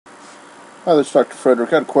Hi, this is Dr.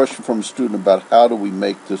 Frederick. I had a question from a student about how do we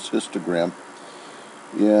make this histogram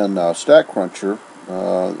in StatCruncher.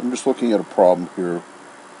 I'm just looking at a problem here,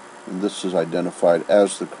 and this is identified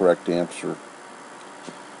as the correct answer.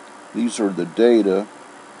 These are the data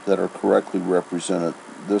that are correctly represented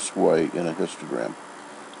this way in a histogram.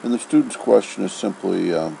 And the student's question is simply,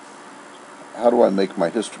 how do I make my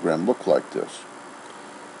histogram look like this?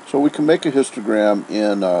 So we can make a histogram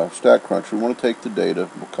in StatCruncher. We want to take the data,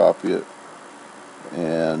 we'll copy it,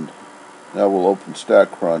 and now we'll open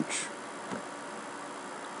StatCrunch.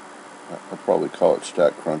 I'll probably call it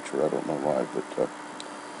StatCruncher, I don't know why, but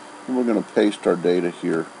and we're going to paste our data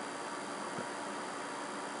here,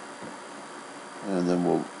 and then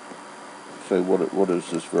we'll say what is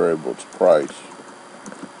this variable? It's price.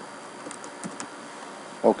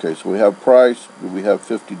 Okay, so we have price. Do we have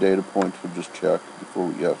 50 data points? We'll just check before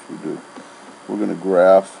we, yes, we do. We're going to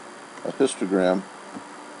graph a histogram,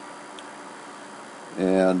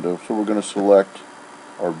 and so we're going to select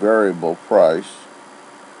our variable price.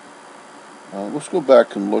 Let's go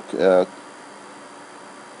back and look at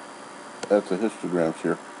the histograms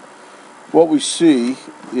here. What we see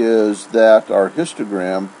is that our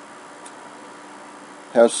histogram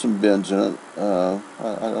has some bins in it.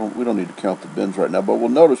 We don't need to count the bins right now, but we'll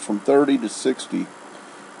notice from 30 to 60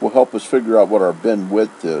 will help us figure out what our bin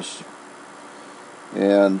width is.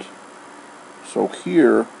 And so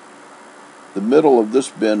here, the middle of this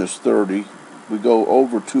bin is 30. We go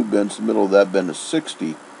over 2 bins, the middle of that bin is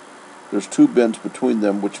 60. There's 2 bins between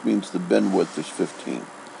them, which means the bin width is 15.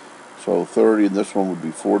 So 30, and this one would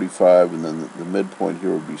be 45, and then the midpoint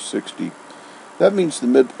here would be 60. That means the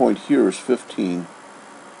midpoint here is 15,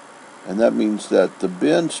 and that means that the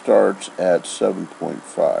bin starts at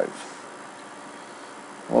 7.5.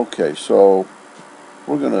 Okay, so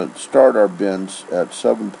we're going to start our bins at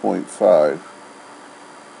 7.5.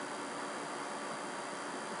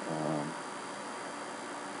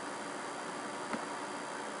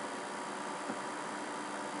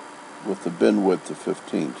 With the bin width of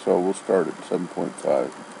 15. So we'll start at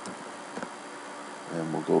 7.5,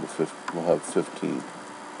 and we'll go to 50, we'll have 15.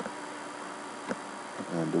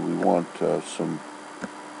 And do we want some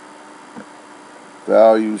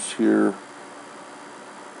values here?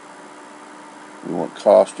 We want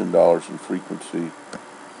cost in dollars and frequency.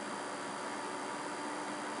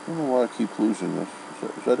 I don't know why I keep losing this.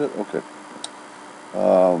 Is that it? Okay.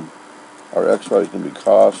 Our X value is going to be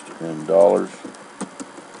cost in dollars.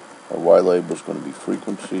 Our Y label is going to be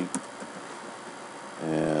frequency,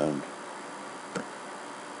 and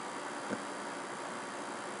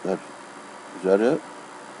is that it?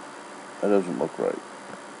 That doesn't look right.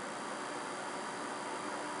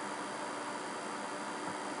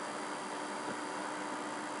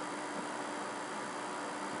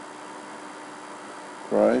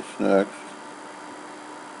 Price next.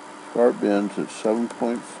 Start bins at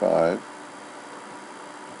 7.5.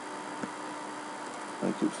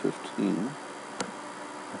 Make it 15.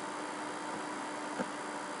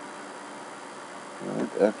 Right,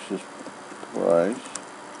 X is price.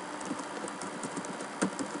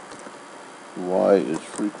 Y is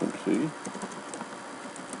frequency.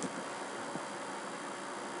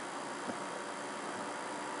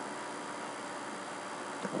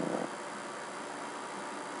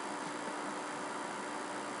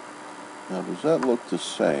 Now, does that look the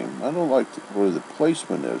same? I don't like where the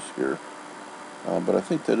placement is here. But I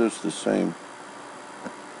think that is the same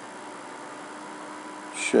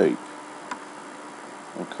shape.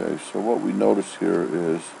 Okay, so what we notice here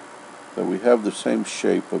is that we have the same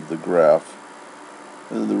shape of the graph.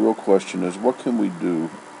 And then the real question is, what can we do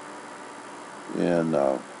in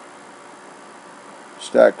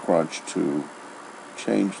StatCrunch to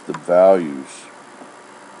change the values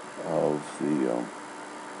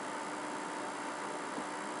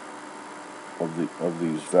of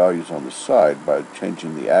these values on the side by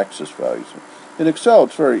changing the axis values. In Excel,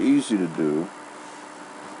 it's very easy to do.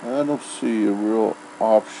 I don't see a real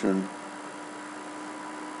option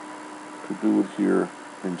to do it here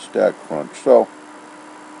in StatCrunch. So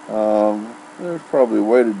there's probably a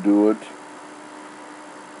way to do it,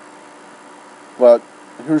 but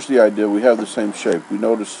here's the idea. We have the same shape. We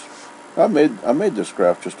notice I made this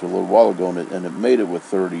graph just a little while ago, and it made it with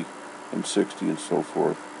 30 and 60 and so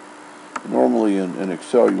forth. Normally in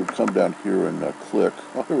Excel you would come down here and click.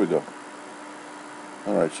 Oh, here we go.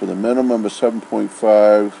 Alright, so the minimum is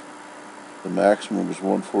 7.5, the maximum is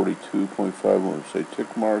 142.5. I'm going to say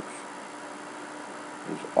tick marks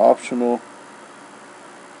is optional.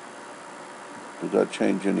 Does that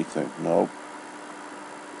change anything? No.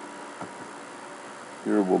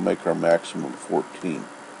 Here we'll make our maximum 14.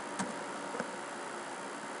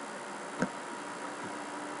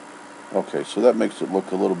 Okay, so that makes it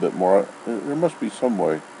look a little bit more. There must be some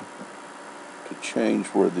way to change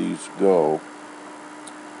where these go.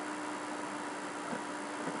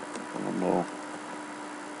 I don't know.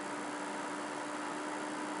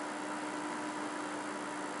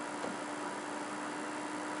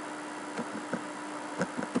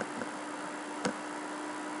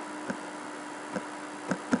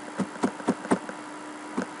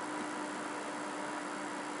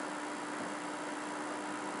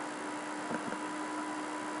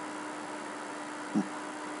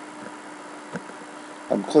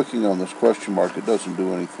 I'm clicking on this question mark. It doesn't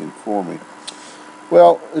do anything for me.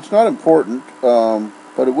 Well, it's not important,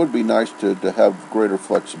 but it would be nice to have greater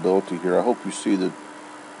flexibility here. I hope you see that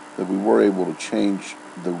we were able to change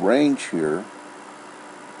the range here,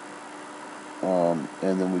 and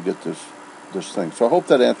then we get this thing. So I hope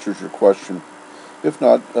that answers your question. If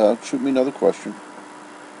not, shoot me another question.